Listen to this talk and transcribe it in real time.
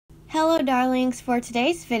Hello darlings, for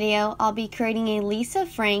today's video, I'll be creating a Lisa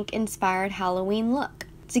Frank inspired Halloween look.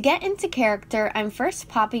 To get into character, I'm first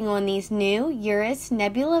popping on these new Uris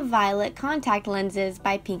Nebula Violet contact lenses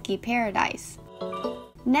by Pinky Paradise.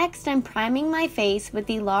 Next, I'm priming my face with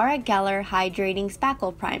the Laura Geller Hydrating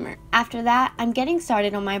Spackle Primer. After that, I'm getting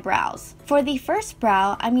started on my brows. For the first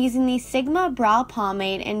brow, I'm using the Sigma Brow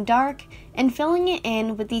Pomade in dark and filling it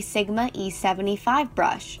in with the Sigma E75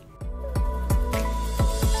 brush.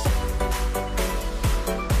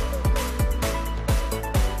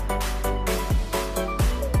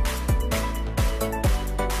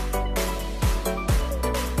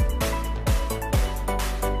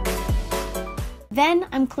 Then,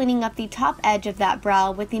 I'm cleaning up the top edge of that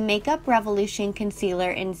brow with the Makeup Revolution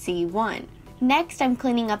Concealer in C1. Next, I'm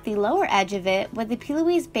cleaning up the lower edge of it with the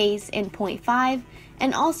Plouise base in 0.5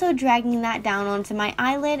 and also dragging that down onto my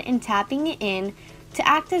eyelid and tapping it in to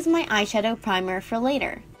act as my eyeshadow primer for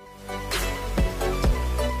later.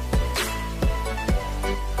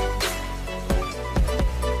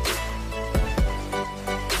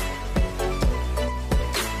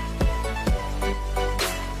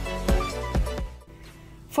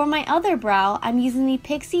 For my other brow, I'm using the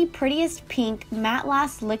Pixi Prettiest Pink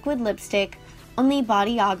Mattelast Liquid Lipstick on the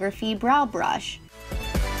Bodyography Brow Brush.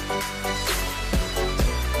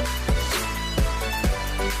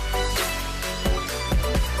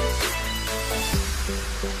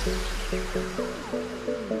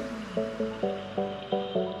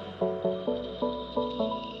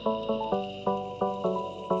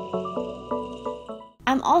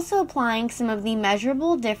 I'm also applying some of the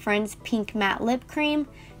Measurable Difference Pink Matte Lip Cream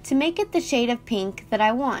to make it the shade of pink that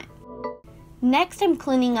I want. Next, I'm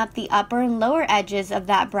cleaning up the upper and lower edges of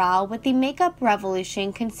that brow with the Makeup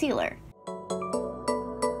Revolution Concealer.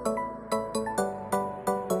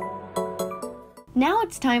 Now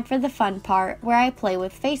it's time for the fun part where I play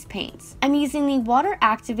with face paints. I'm using the Water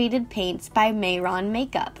Activated Paints by Mehron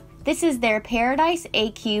Makeup. This is their Paradise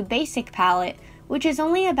AQ Basic Palette, which is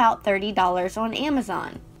only about $30 on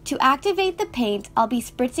Amazon. To activate the paint, I'll be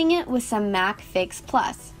spritzing it with some MAC Fix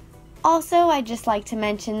Plus. Also, I'd just like to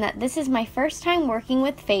mention that this is my first time working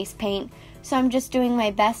with face paint, so I'm just doing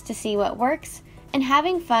my best to see what works and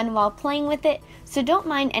having fun while playing with it, so don't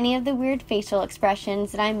mind any of the weird facial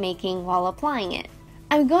expressions that I'm making while applying it.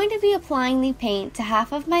 I'm going to be applying the paint to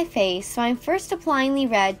half of my face, so I'm first applying the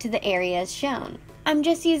red to the areas shown. I'm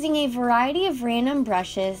just using a variety of random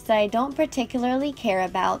brushes that I don't particularly care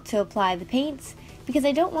about to apply the paints because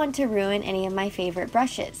I don't want to ruin any of my favorite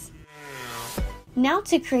brushes. Now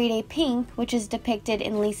to create a pink, which is depicted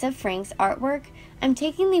in Lisa Frank's artwork, I'm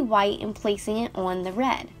taking the white and placing it on the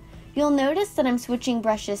red. You'll notice that I'm switching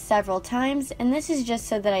brushes several times, and this is just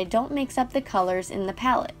so that I don't mix up the colors in the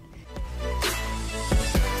palette.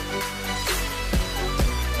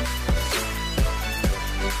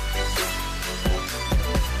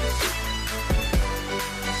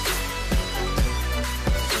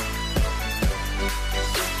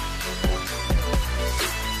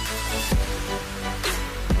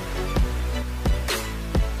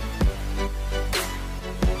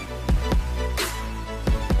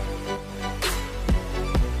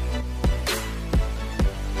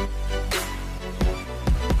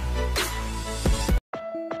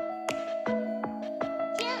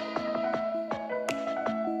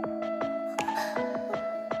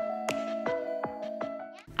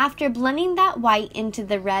 After blending that white into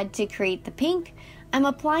the red to create the pink, I'm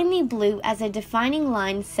applying the blue as a defining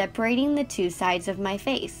line separating the two sides of my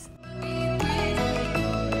face.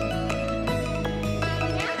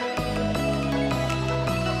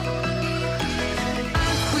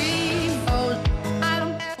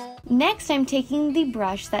 Next, I'm taking the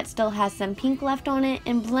brush that still has some pink left on it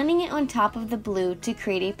and blending it on top of the blue to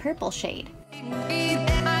create a purple shade.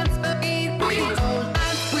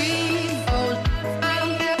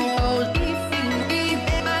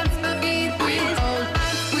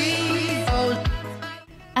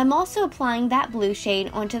 I'm also applying that blue shade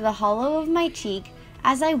onto the hollow of my cheek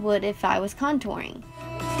as I would if I was contouring.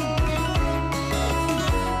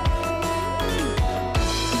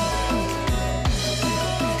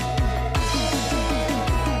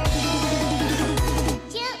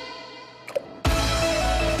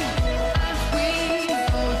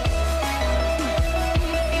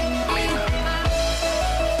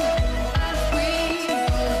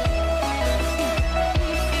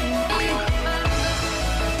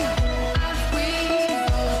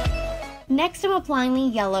 Next, I'm applying the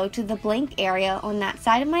yellow to the blank area on that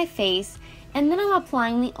side of my face, and then I'm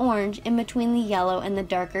applying the orange in between the yellow and the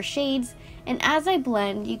darker shades, and as I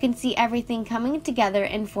blend, you can see everything coming together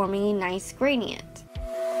and forming a nice gradient.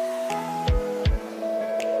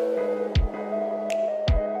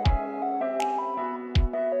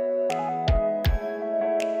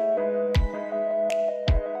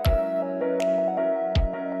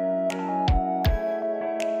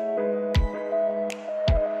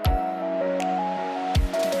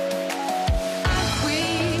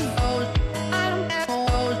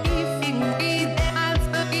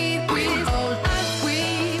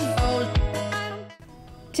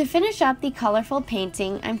 To finish up the colorful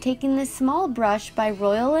painting, I'm taking this small brush by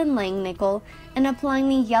Royal & Langnickel and applying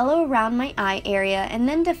the yellow around my eye area and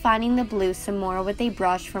then defining the blue some more with a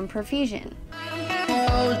brush from Perversion.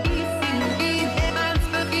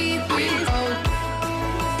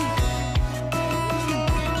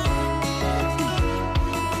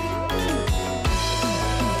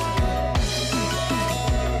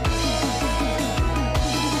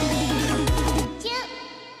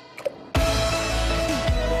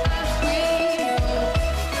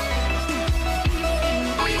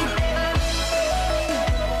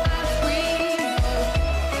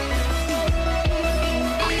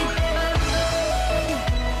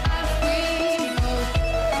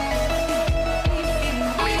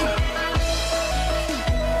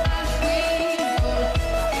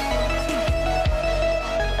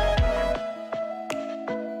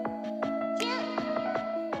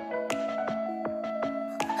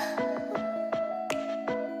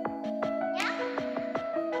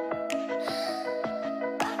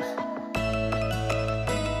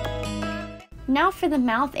 Now for the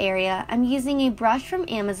mouth area, I'm using a brush from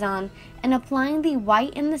Amazon and applying the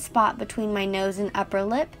white in the spot between my nose and upper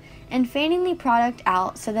lip and fanning the product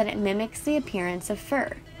out so that it mimics the appearance of fur.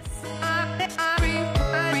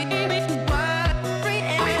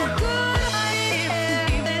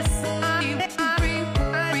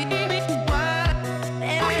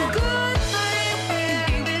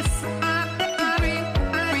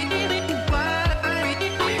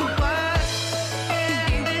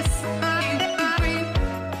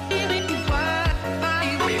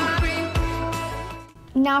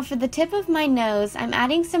 Now for the tip of my nose, I'm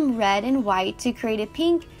adding some red and white to create a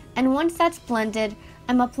pink, and once that's blended,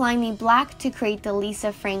 I'm applying the black to create the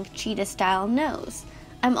Lisa Frank cheetah style nose.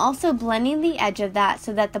 I'm also blending the edge of that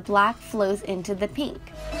so that the black flows into the pink.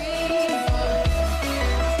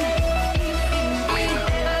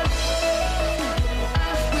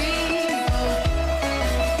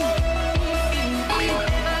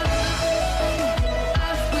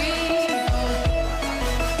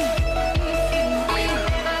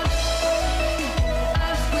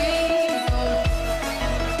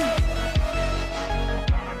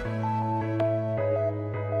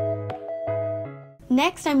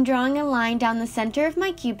 Next, I'm drawing a line down the center of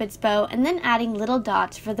my cupid's bow and then adding little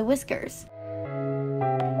dots for the whiskers.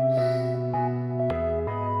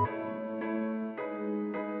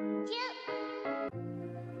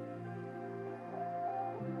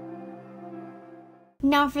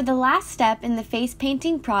 Now for the last step in the face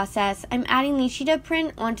painting process, I'm adding the cheetah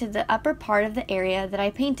print onto the upper part of the area that I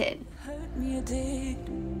painted. Hurt me, you did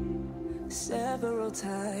several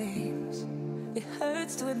times. It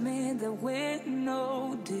hurts to admit that we're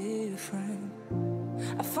no different.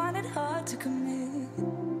 I find it hard to commit,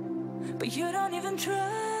 but you don't even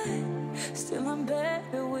try. Still I'm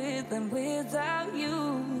better with than without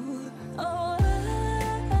you. Oh,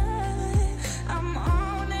 I'm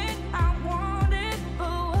on it, I want it, but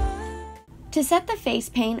why? To set the face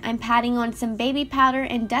paint, I'm patting on some baby powder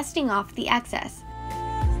and dusting off the excess.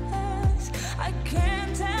 I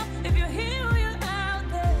can't tell if you're here.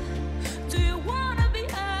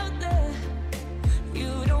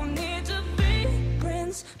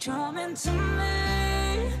 Charming to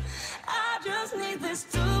me, I just need this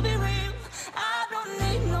to be real. I don't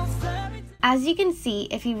need no fairy tale. As you can see,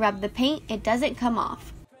 if you rub the paint, it doesn't come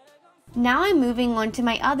off. Now I'm moving on to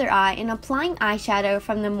my other eye and applying eyeshadow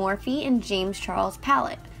from the Morphe James Charles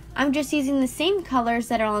palette. I'm just using the same colors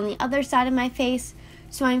that are on the other side of my face,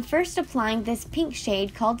 so I'm first applying this pink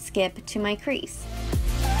shade called Skip to my crease.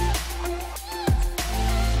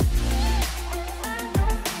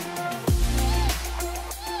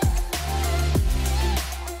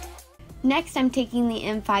 Next, I'm taking the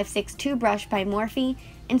M562 brush by Morphe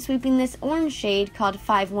and sweeping this orange shade called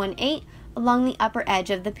 518 along the upper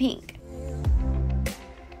edge of the pink.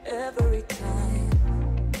 Every time,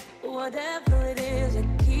 whatever it is, I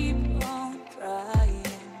keep on trying.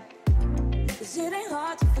 'Cause it ain't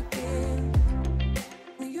hard to forgive.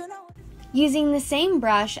 You know. Using the same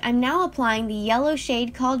brush, I'm now applying the yellow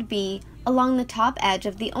shade called B along the top edge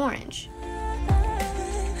of the orange.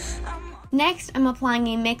 Next, I'm applying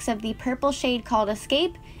a mix of the purple shade called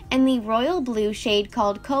Escape and the royal blue shade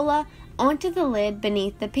called Cola onto the lid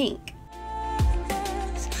beneath the pink.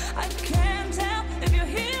 I can't tell if you're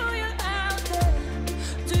here or you're out there.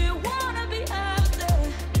 Do you wanna be out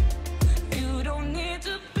there? You don't need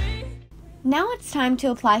to be. Now it's time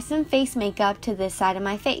to apply some face makeup to this side of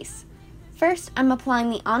my face. First, I'm applying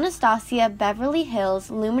the Anastasia Beverly Hills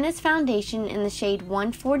Luminous Foundation in the shade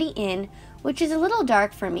 140N which is a little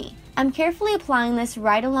dark for me. I'm carefully applying this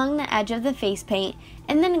right along the edge of the face paint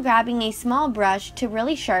and then grabbing a small brush to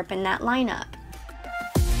really sharpen that line up.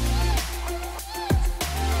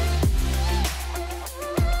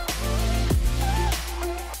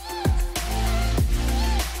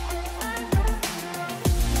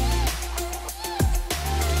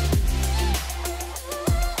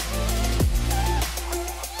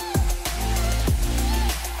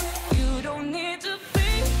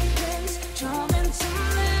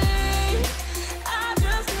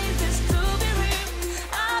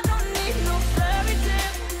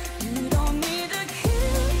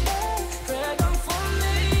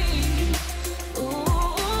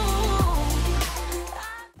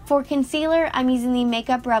 For concealer, I'm using the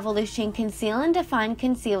Makeup Revolution Conceal and Define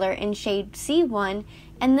Concealer in shade C1,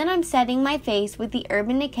 and then I'm setting my face with the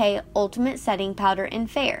Urban Decay Ultimate Setting Powder in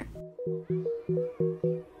Fair.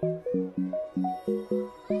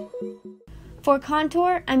 For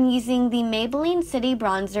contour, I'm using the Maybelline City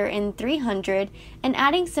Bronzer in 300 and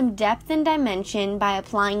adding some depth and dimension by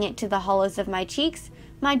applying it to the hollows of my cheeks,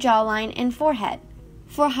 my jawline, and forehead.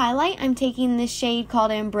 For highlight, I'm taking this shade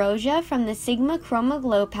called Ambrosia from the Sigma Chroma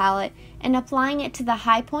Glow palette and applying it to the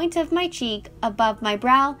high point of my cheek, above my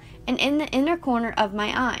brow, and in the inner corner of my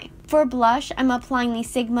eye. For blush, I'm applying the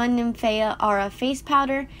Sigma Nymphaea Aura face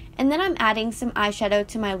powder, and then I'm adding some eyeshadow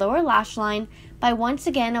to my lower lash line by once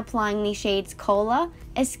again applying the shades Cola,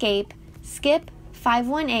 Escape, Skip,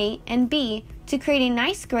 518, and B to create a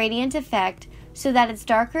nice gradient effect so that it's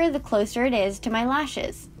darker the closer it is to my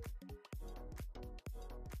lashes.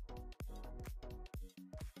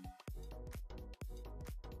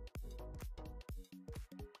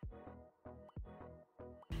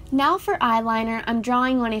 Now for eyeliner, I'm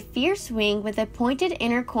drawing on a fierce wing with a pointed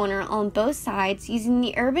inner corner on both sides using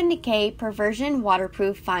the Urban Decay Perversion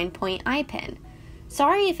Waterproof Fine Point Eye Pen.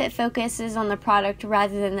 Sorry if it focuses on the product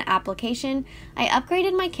rather than the application. I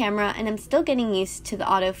upgraded my camera and I'm still getting used to the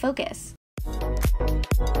autofocus.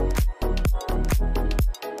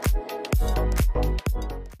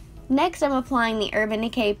 Next, I'm applying the Urban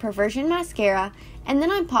Decay Perversion Mascara, and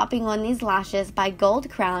then I'm popping on these lashes by Gold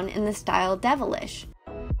Kroun in the style Devilish.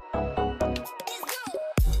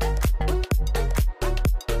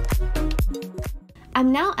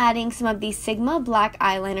 I'm now adding some of the Sigma black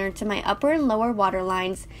eyeliner to my upper and lower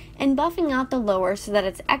waterlines and buffing out the lower so that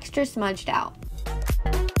it's extra smudged out.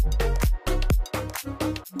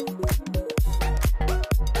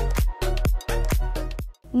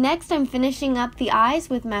 Next, I'm finishing up the eyes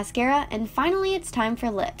with mascara, and finally it's time for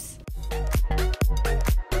lips.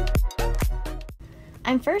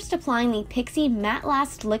 I'm first applying the Pixi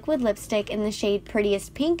Mattelast liquid lipstick in the shade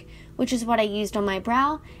Prettiest Pink, which is what I used on my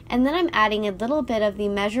brow, and then I'm adding a little bit of the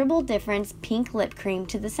Measurable Difference pink lip cream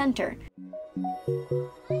to the center.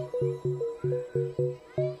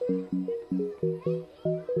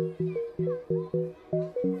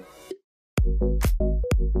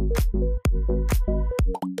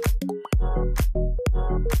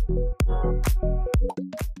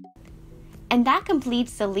 And that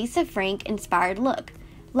completes the Lisa Frank inspired look.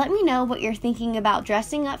 Let me know what you're thinking about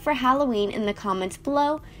dressing up for Halloween in the comments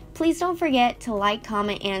below. Please don't forget to like,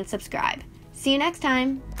 comment, and subscribe. See you next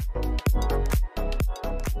time!